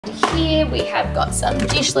here we have got some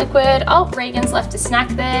dish liquid. Oh, Regan's left a snack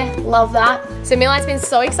there. Love that. So Milla's been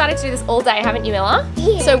so excited to do this all day, haven't you, Milla?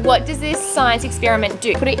 Yeah. So what does this science experiment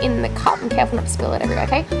do? Put it in the cup. And careful not to spill it everywhere,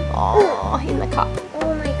 okay? Oh, in the cup.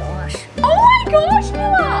 Oh my gosh. Oh my gosh,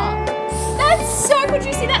 Milla! That's so good. Did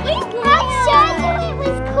you see that link? I showed you it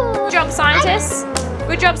was cool. Good job, scientists.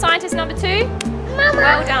 Good job, scientist number 2. Mama,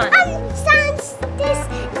 well done. Scientist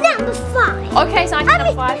number 5. Okay, scientist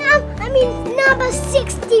number 5. I mean number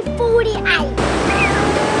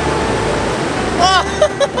 6048.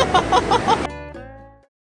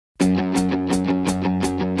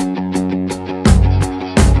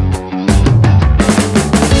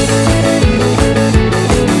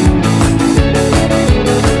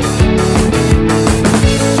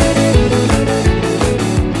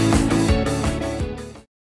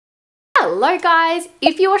 Hello guys,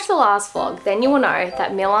 if you watched the last vlog then you will know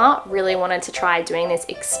that Milla really wanted to try doing this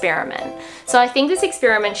experiment. So I think this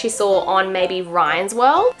experiment she saw on maybe Ryan's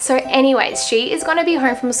World. So anyways, she is going to be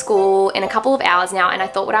home from school in a couple of hours now, and I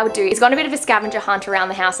thought what I would do is go on a bit of a scavenger hunt around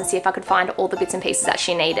the house and see if I could find all the bits and pieces that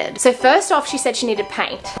she needed. So first off, she said she needed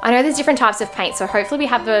paint. I know there's different types of paint, so hopefully we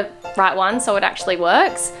have the right one so it actually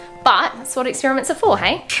works. But that's what experiments are for,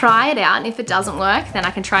 hey? Try it out, and if it doesn't work, then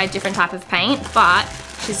I can try a different type of paint. But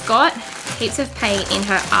she's got heaps of paint in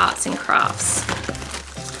her arts and crafts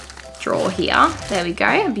drawer here. There we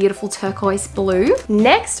go, a beautiful turquoise blue.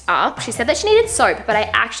 Next up, she said that she needed soap, but I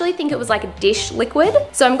actually think it was like a dish liquid.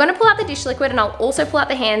 So I'm gonna pull out the dish liquid and I'll also pull out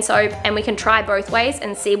the hand soap, and we can try both ways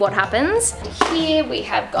and see what happens. Here we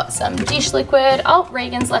have got some dish liquid. Oh,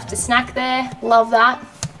 Regan's left a snack there. Love that.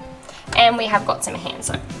 And we have got some hand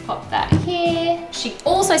soap. Pop that here. She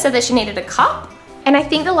also said that she needed a cup. And I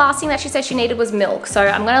think the last thing that she said she needed was milk. So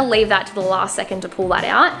I'm gonna leave that to the last second to pull that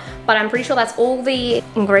out. But I'm pretty sure that's all the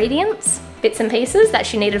ingredients, bits and pieces that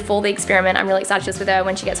she needed for the experiment. I'm really excited just with her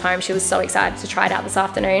when she gets home. She was so excited to try it out this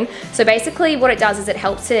afternoon. So basically what it does is it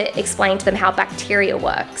helps to explain to them how bacteria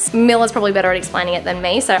works. Milla's probably better at explaining it than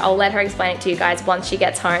me, so I'll let her explain it to you guys once she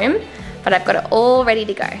gets home. But I've got it all ready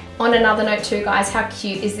to go. On another note too guys, how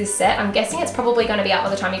cute is this set? I'm guessing it's probably gonna be out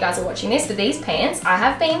by the time you guys are watching this, but these pants, I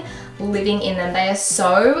have been living in them. They are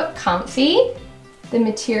so comfy. The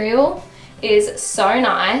material is so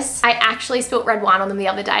nice. I actually spilt red wine on them the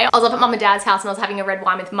other day. I was up at mum and dad's house and I was having a red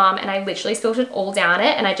wine with mum, and I literally spilt it all down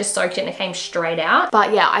it, and I just soaked it and it came straight out.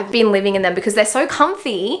 But yeah, I've been living in them because they're so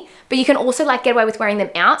comfy, but you can also like get away with wearing them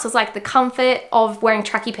out. So it's like the comfort of wearing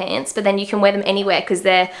tracky pants, but then you can wear them anywhere because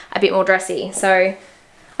they're a bit more dressy. So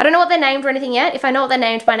I don't know what they're named or anything yet. If I know what they're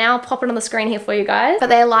named by now, I'll pop it on the screen here for you guys. But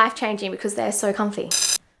they're life-changing because they're so comfy.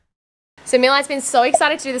 So Milla's been so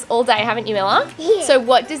excited to do this all day, haven't you, Milla? Yeah. So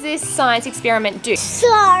what does this science experiment do? So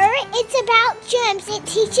it's about germs. It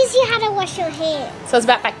teaches you how to wash your hands. So it's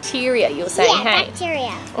about bacteria, you were saying, Yeah, hey?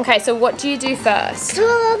 bacteria. Okay, so what do you do first? Put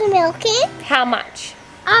all the milk in. How much?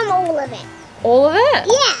 All of it. All of it?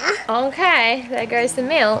 Yeah. Okay, there goes the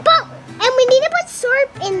milk. But, and we need to put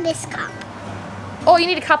soap in this cup. Oh, you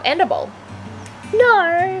need a cup and a bowl.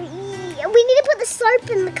 No, we need to put the soap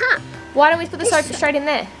in the cup. Why don't we put the soap straight in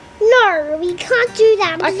there? No, we can't do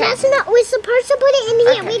that because Okay. that's not, we're supposed to put it in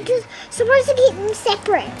here. Okay. We're supposed to keep them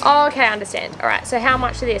separate. Oh, okay, I understand. All right, so how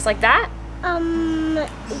much of this? Like that? Yeah.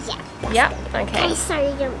 Yep, okay. Okay, so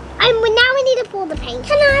now we need to pour the paint.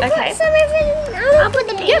 Can I put some of it in? I'll put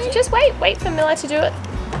the paint. Yep, just wait for Milla to do it.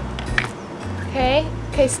 Okay,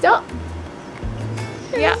 stop.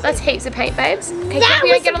 Yeah, that's heaps of paint, babes. Okay, That careful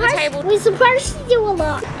you was don't get on the supposed- table. We're supposed to do a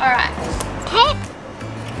lot. All right. Okay.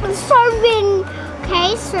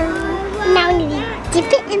 Okay, so now we need to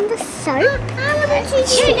dip it in the soap. You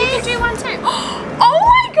can do one too. Oh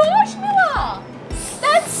my gosh, Milla!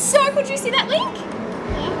 That's so cool. Did you see that link?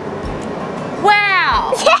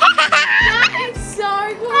 Wow! That is so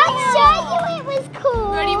cool. I showed you it was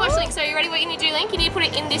cool. Ready? Watch Link. So you ready? What you need to do, Link? You need to put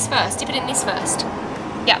it in this first. Dip it in this first.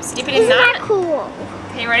 Yep. So dip it in Isn't that cool?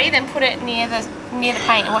 Okay, ready? Then put it near the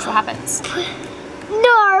paint and watch what happens.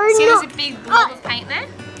 No, See, no. there's a big blob of paint there.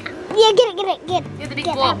 Yeah, get it. Yeah, the big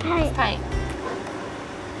get blob that paint. of paint.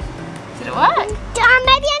 Did it work? Maybe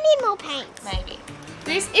I need more paint. Maybe.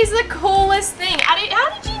 This is the coolest thing. How did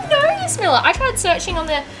you know this, Milla? I tried searching on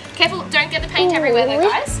the. Careful! Don't get the paint everywhere, though,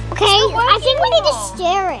 guys. Okay, I think we need to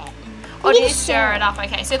stir it. Oh, do you stir it up?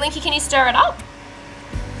 Okay. So, Linky, can you stir it up?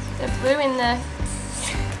 The blue in the.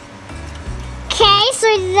 Okay, so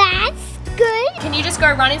that's good. Can you just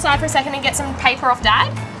go run inside for a second and get some paper off Dad?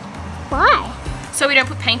 Why? So we don't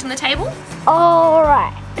put paint on the table? All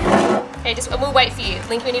right. Okay, we'll wait for you.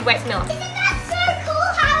 Linky, we need to wait for Milla. Isn't that so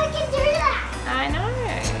cool how we can do that? I know.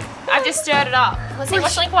 I've just stirred it up. Let's see.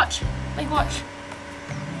 Watch, Link, watch. Link, watch.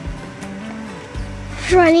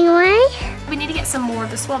 It's running away. We need to get some more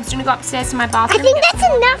of the swabs. Do you want to go upstairs to my bathroom? I think that's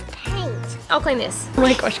enough paint. I'll clean this. Oh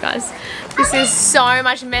my gosh, guys. This is so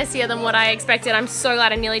much messier than what I expected. I'm so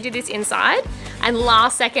glad I nearly did this inside. And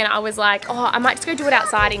last second, I was like, oh, I might just go do it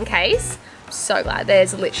outside in case. I'm so glad.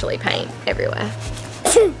 There's literally paint everywhere.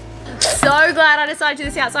 So glad I decided to do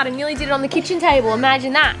this outside. I nearly did it on the kitchen table.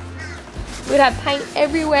 Imagine that. We'd have paint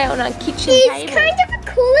everywhere on our kitchen table. It's kind of a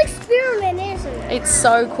cool experiment, isn't it? It's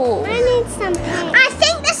so cool. I need some paint. I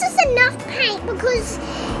think this is enough paint because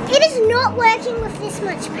it is not working with this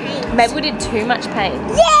much paint. Maybe we did too much paint.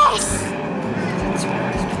 Yes!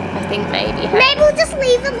 I think maybe. Hey? Maybe we'll just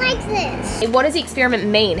leave it like this. What does the experiment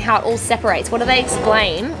mean? How it all separates? What do they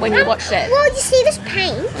explain when you watched it? Well, you see this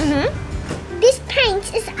paint? This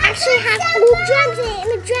paint is actually has all germs in it,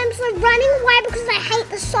 and the germs are running away because I hate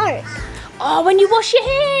the soap. Oh, when you wash your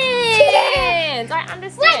hands! I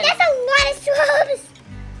understand. Wait, that's a lot of swabs.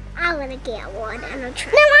 I'm gonna get one and I'll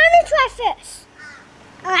try. No, I'm gonna try first.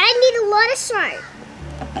 I need a lot of soap.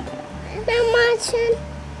 How much?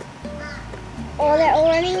 Oh, they're all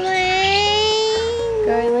running away.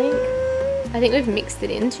 Go, Link. I think we've mixed it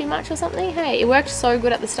in too much or something. Hey, it worked so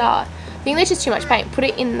good at the start. I think there's just too much paint. Put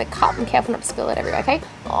it in the cup and careful not to spill it everywhere, okay?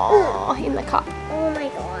 Oh, in the cup. Oh my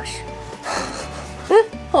gosh.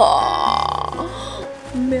 Oh,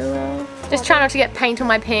 Miller. Just try not to get paint on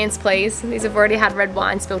my pants, please. These have already had red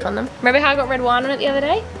wine spilt on them. Remember how I got red wine on it the other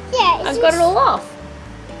day? Yeah. I've got it all off.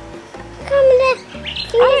 I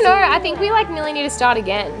don't know. I think we like nearly need to start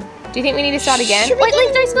again. Do you think we need to start again? Wait,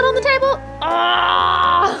 Link, don't spill it on the table.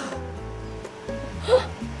 Ah!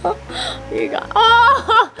 You got.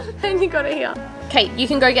 Oh! And you got it here. Okay, you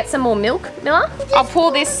can go get some more milk, Miller. I'll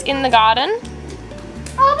pour this in the garden.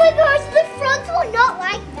 Oh my gosh, the frogs will not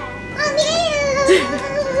like that.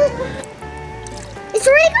 It's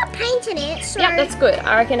already got paint in it, so... Yep, that's good.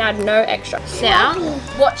 I reckon add no extra. Now,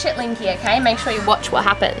 watch it, Linky, okay? Make sure you watch what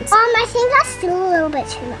happens. I think that's still a little bit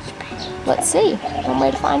too much paint. Let's see. One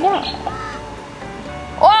way to find out.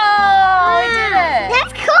 Whoa! We did it!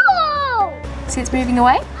 That's cool! See it's moving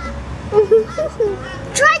away?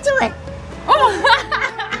 Try to it! Oh!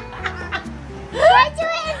 Try to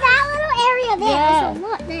it in that little area there. Yeah. There's a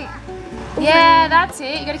lot there. Yeah, that's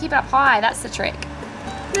it. You gotta keep it up high. That's the trick.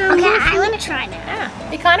 Okay, I want to try now.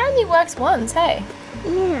 Yeah. It kind of only works once, hey?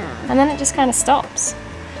 Yeah. And then it just kind of stops.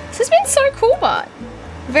 This has been so cool, but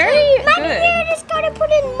very good. Maybe you just gotta put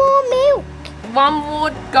in more milk. One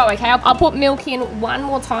more go, okay? I'll put milk in one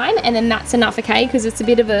more time and then that's enough, okay? Because it's a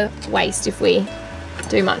bit of a waste if we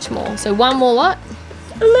do much more. So one more lot.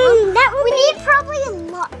 We need probably a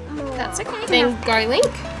lot more. That's okay. Then go,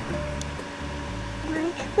 Link.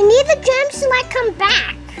 We need the germs to like come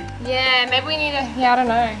back. Yeah, maybe we need to, I don't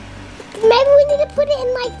know. Maybe we need to put it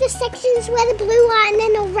in like the sections where the blue are and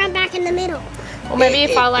then it'll run back in the middle. Or maybe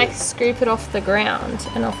if I like scoop it off the ground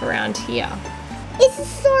and off around here. This is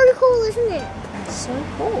so cool, isn't it? So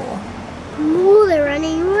cool. Oh, they're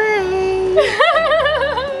running away.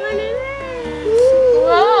 Running away.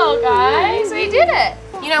 Whoa, guys, we did it.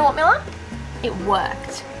 You know what, Miller? It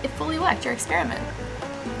worked. It fully worked, your experiment.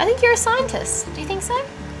 I think you're a scientist. Do you think so?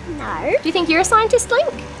 No. Do you think you're a scientist,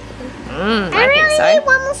 Link? I really think so. need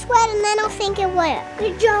one more sweat and then I'll think it worked. The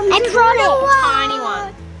germs A tiny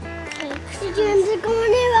one. The germs are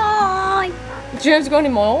going in my eye. Germs going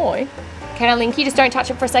in my eye. Okay, now Linky, just don't touch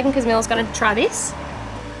it for a second because Miller's going to try this.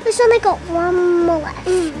 This only got one more left.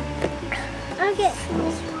 I'll get this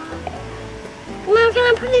one. Now can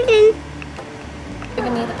I put it in?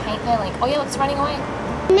 We're near the paint there, Link. Oh yeah, look, it's running away.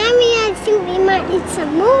 Now I think we might need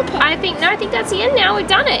some more paint. I think that's the end now. We've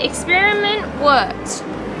done it. Experiment worked.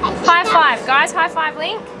 High five, guys. High five,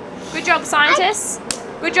 Link. Good job, scientists.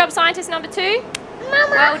 Good job, scientist number 2.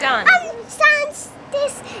 Mama, well done.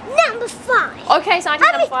 Scientist number 5. Okay,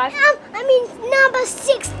 scientist number 5. I mean number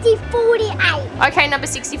 6048. Okay, number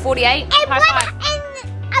 6048. High five. And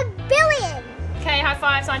a billion. Okay, high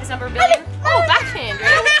five, scientist number 1 billion. Oh, backhand,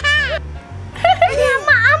 really?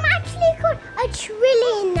 I'm actually called a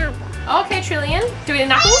trillion number. Okay, trillion. Do it in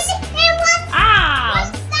knuckles. And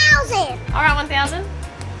 1,000. All right, 1,000.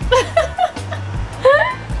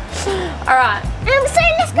 All right. So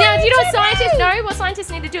let's go. Now, do you know what scientists know? What scientists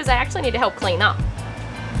need to do is they actually need to help clean up.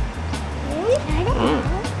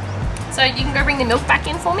 So you can go bring the milk back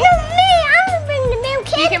in for me. No, me. I'm gonna bring the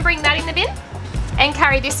milk in. You can bring that in the bin and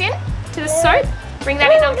carry this in to the soap. Bring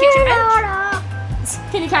that in on the kitchen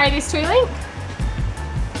bench. Can you carry this too, Link?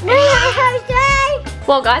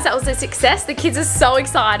 Well guys, that was a success. The kids are so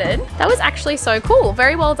excited. That was actually so cool.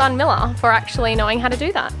 Very well done, Miller, for actually knowing how to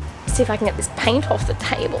do that. Let's see if I can get this paint off the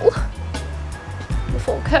table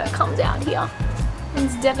before Kurt comes out here.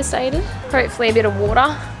 It's devastated. Hopefully a bit of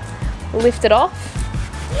water will lift it off.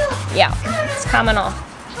 Yeah, it's coming off.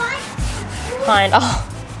 Kind of. Oh.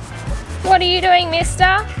 What are you doing,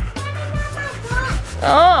 mister?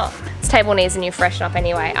 Oh, this table needs a new freshen up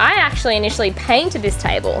anyway. I actually initially painted this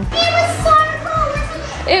table. It was so cool, wasn't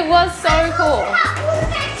it? It was so cool.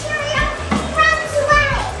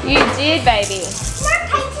 You did, baby.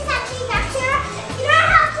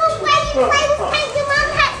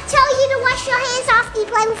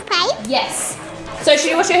 Yes. So should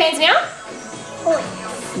you wash your hands now? Oh.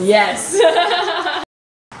 Yes.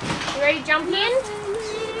 You ready to jump in?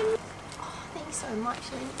 Oh, thanks so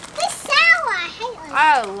much, Lynn. They're sour. I hate those.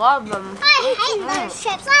 I love them. I hate those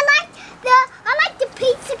chips. I like the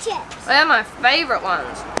pizza chips. They're my favourite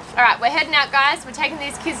ones. All right, we're heading out, guys. We're taking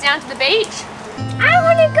these kids down to the beach. I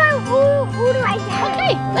want to go all the way down.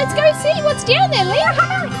 Okay, let's go see what's down there, Lynn.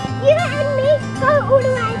 You and me go all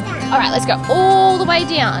the way down. All right, let's go all the way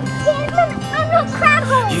down. Yeah, I'm not crab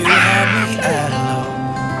hole. You had me at hello.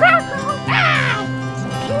 Crab hole. Ah.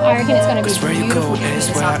 I reckon it's going to be Where you beautiful go down is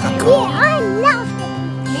this where I afternoon. go. Yeah, I love it.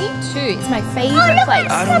 Me too. It's my favourite place.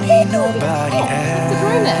 I don't need nobody else. The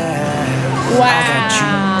room there.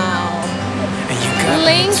 Wow. And you got me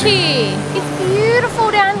Linky. It's beautiful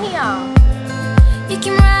down here. You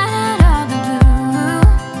can ride all the blue.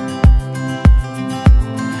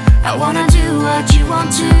 I wanna do what you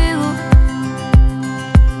want to.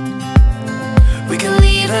 We can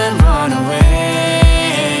leave and run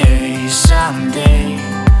away someday,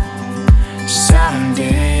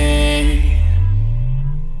 someday.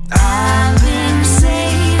 I've been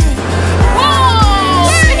saving. Whoa!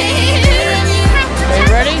 Are you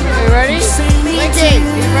ready? Are you ready? Linky,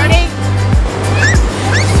 are you ready?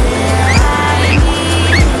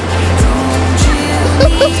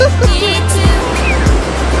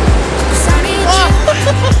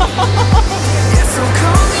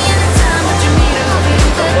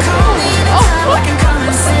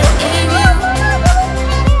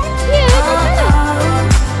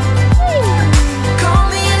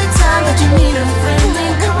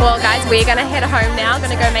 Well guys, we're gonna head home now.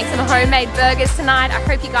 Gonna go make some homemade burgers tonight. I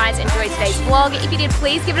hope you guys enjoyed today's vlog. If you did,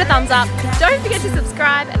 please give it a thumbs up. Don't forget to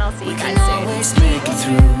subscribe and I'll see you guys soon. Always make it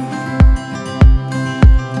through.